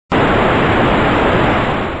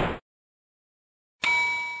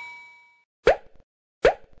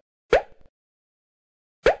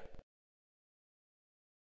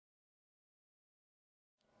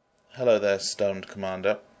Hello there,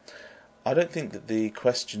 Stonedcommander. I don't think that the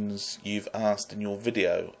questions you've asked in your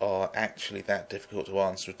video are actually that difficult to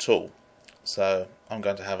answer at all, so I'm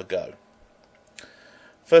going to have a go.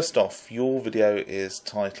 First off, your video is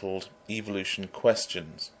titled Evolution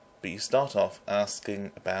Questions, but you start off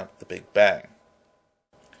asking about the Big Bang.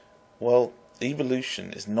 Well,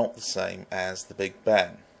 evolution is not the same as the Big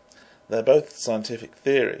Bang. They're both scientific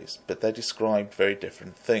theories, but they describe very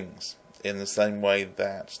different things, in the same way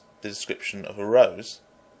that the description of a rose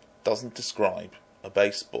doesn't describe a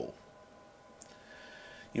baseball.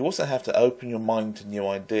 You also have to open your mind to new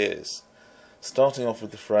ideas. Starting off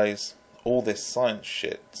with the phrase, "all this science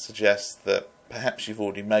shit" suggests that perhaps you've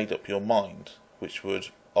already made up your mind, which would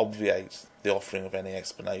obviate the offering of any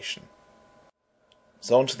explanation.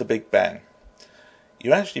 So on to the Big Bang.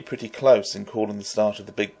 You're actually pretty close in calling the start of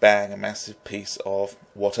the Big Bang a massive piece of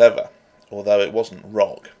whatever, although it wasn't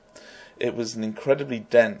rock. It was an incredibly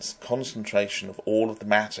dense concentration of all of the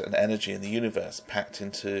matter and energy in the universe packed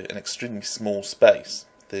into an extremely small space,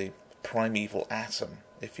 the primeval atom,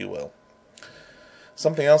 if you will.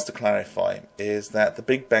 Something else to clarify is that the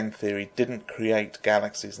Big Bang Theory didn't create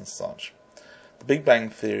galaxies and such. The Big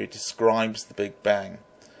Bang Theory describes the Big Bang.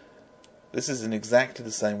 This is in exactly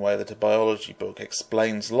the same way that a biology book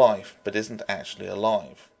explains life but isn't actually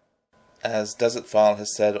alive. As Desert File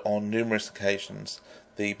has said on numerous occasions,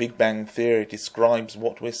 the Big Bang Theory describes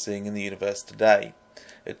what we're seeing in the universe today.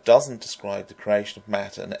 It doesn't describe the creation of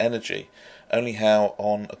matter and energy, only how,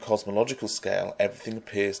 on a cosmological scale, everything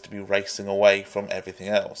appears to be racing away from everything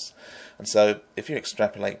else. And so, if you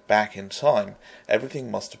extrapolate back in time,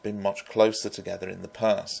 everything must have been much closer together in the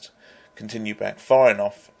past. Continue back far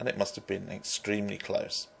enough, and it must have been extremely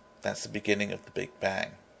close. That's the beginning of the Big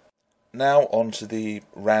Bang. Now on to the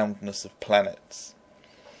roundness of planets.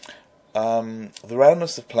 The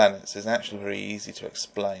roundness of planets is actually very easy to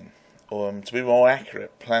explain. To be more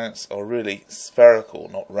accurate, planets are really spherical,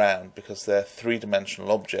 not round, because they're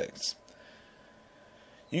three-dimensional objects.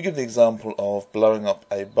 You give the example of blowing up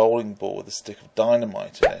a bowling ball with a stick of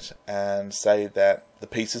dynamite in it, and say that the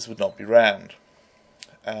pieces would not be round.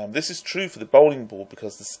 This is true for the bowling ball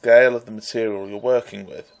because the scale of the material you're working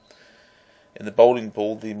with. In the bowling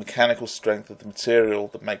ball, the mechanical strength of the material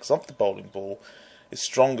that makes up the bowling ball is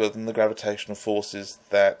stronger than the gravitational forces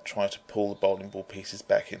that try to pull the bowling ball pieces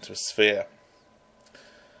back into a sphere.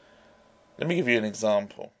 Let me give you an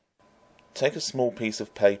example. Take a small piece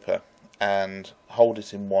of paper and hold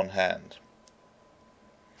it in one hand.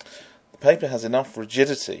 The paper has enough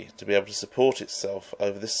rigidity to be able to support itself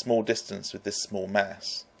over this small distance with this small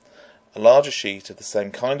mass. A larger sheet of the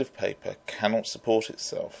same kind of paper cannot support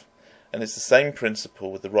itself, and it's the same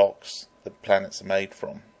principle with the rocks that planets are made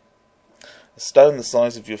from. A stone the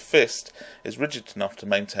size of your fist is rigid enough to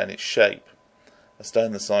maintain its shape. A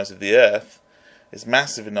stone the size of the Earth is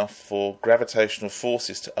massive enough for gravitational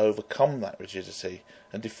forces to overcome that rigidity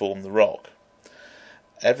and deform the rock.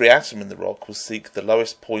 Every atom in the rock will seek the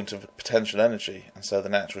lowest point of potential energy, and so the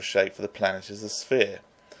natural shape for the planet is a sphere,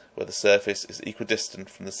 where the surface is equidistant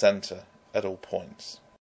from the centre at all points.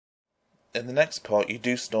 In the next part you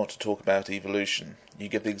do start to talk about evolution. You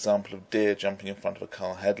give the example of deer jumping in front of a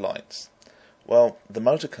car headlights. Well, the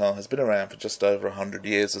motor car has been around for just over 100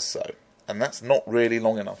 years or so, and that's not really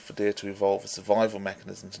long enough for deer to evolve a survival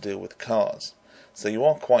mechanism to deal with cars. So you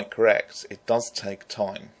are quite correct, it does take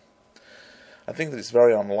time. I think that it's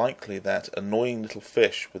very unlikely that annoying little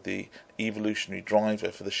fish with the evolutionary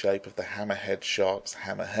driver for the shape of the hammerhead shark's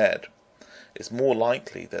hammerhead. It's more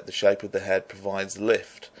likely that the shape of the head provides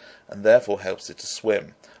lift, and therefore helps it to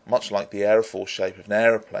swim, much like the aerofoil shape of an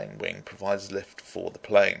aeroplane wing provides lift for the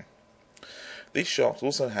plane. These sharks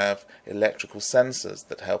also have electrical sensors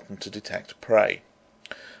that help them to detect prey.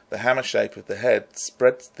 The hammer shape of the head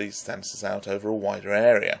spreads these sensors out over a wider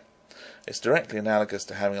area. It's directly analogous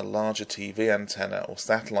to having a larger TV antenna or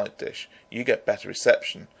satellite dish. You get better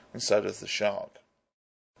reception, and so does the shark.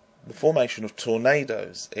 The formation of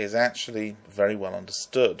tornadoes is actually very well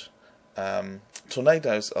understood.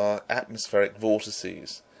 Tornadoes are atmospheric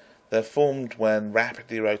vortices. They're formed when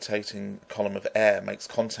rapidly rotating column of air makes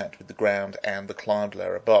contact with the ground and the cloud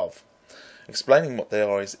layer above. Explaining what they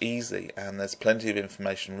are is easy, and there's plenty of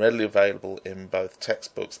information readily available in both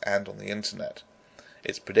textbooks and on the internet.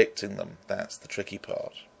 It's predicting them that's the tricky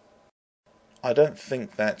part. I don't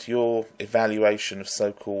think that your evaluation of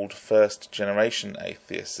so-called first-generation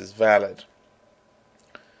atheists is valid.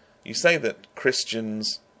 You say that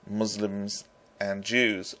Christians, Muslims, and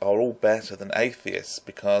Jews are all better than atheists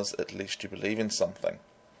because at least you believe in something.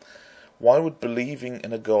 Why would believing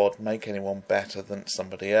in a God make anyone better than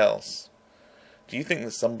somebody else? Do you think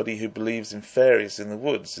that somebody who believes in fairies in the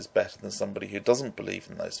woods is better than somebody who doesn't believe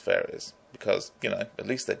in those fairies? Because, at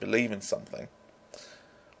least they believe in something.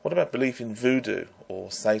 What about belief in voodoo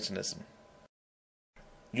or Satanism?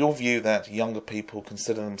 Your view that younger people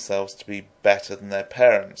consider themselves to be better than their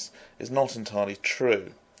parents is not entirely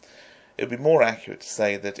true. It would be more accurate to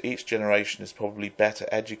say that each generation is probably better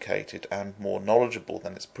educated and more knowledgeable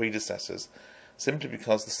than its predecessors, simply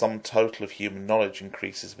because the sum total of human knowledge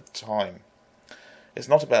increases with time. It's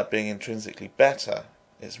not about being intrinsically better,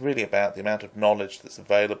 it's really about the amount of knowledge that's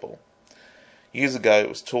available. Years ago it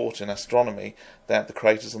was taught in astronomy that the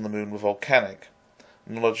craters on the moon were volcanic.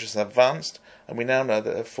 Knowledge has advanced, and we now know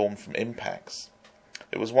that they're formed from impacts.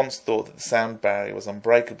 It was once thought that the sound barrier was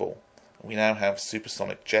unbreakable, and we now have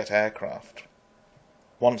supersonic jet aircraft.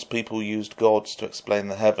 Once people used gods to explain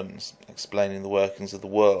the heavens, explaining the workings of the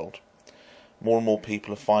world. More and more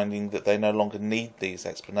people are finding that they no longer need these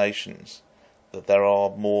explanations, that there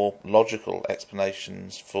are more logical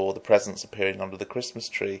explanations for the presents appearing under the Christmas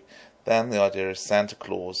tree than the idea of Santa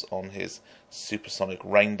Claus on his supersonic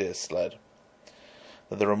reindeer sled.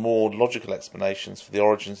 That there are more logical explanations for the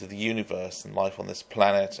origins of the universe and life on this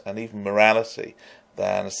planet, and even morality,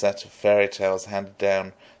 than a set of fairy tales handed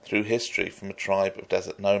down through history from a tribe of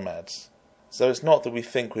desert nomads. So it's not that we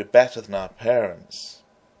think we're better than our parents,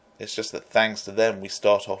 it's just that thanks to them we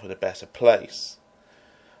start off in a better place.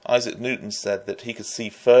 Isaac Newton said that he could see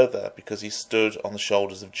further because he stood on the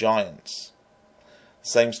shoulders of giants. The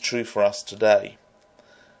same's true for us today.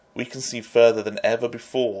 We can see further than ever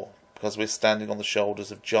before because we're standing on the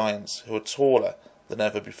shoulders of giants who are taller than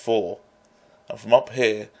ever before. And from up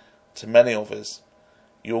here, to many of us,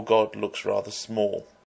 your God looks rather small.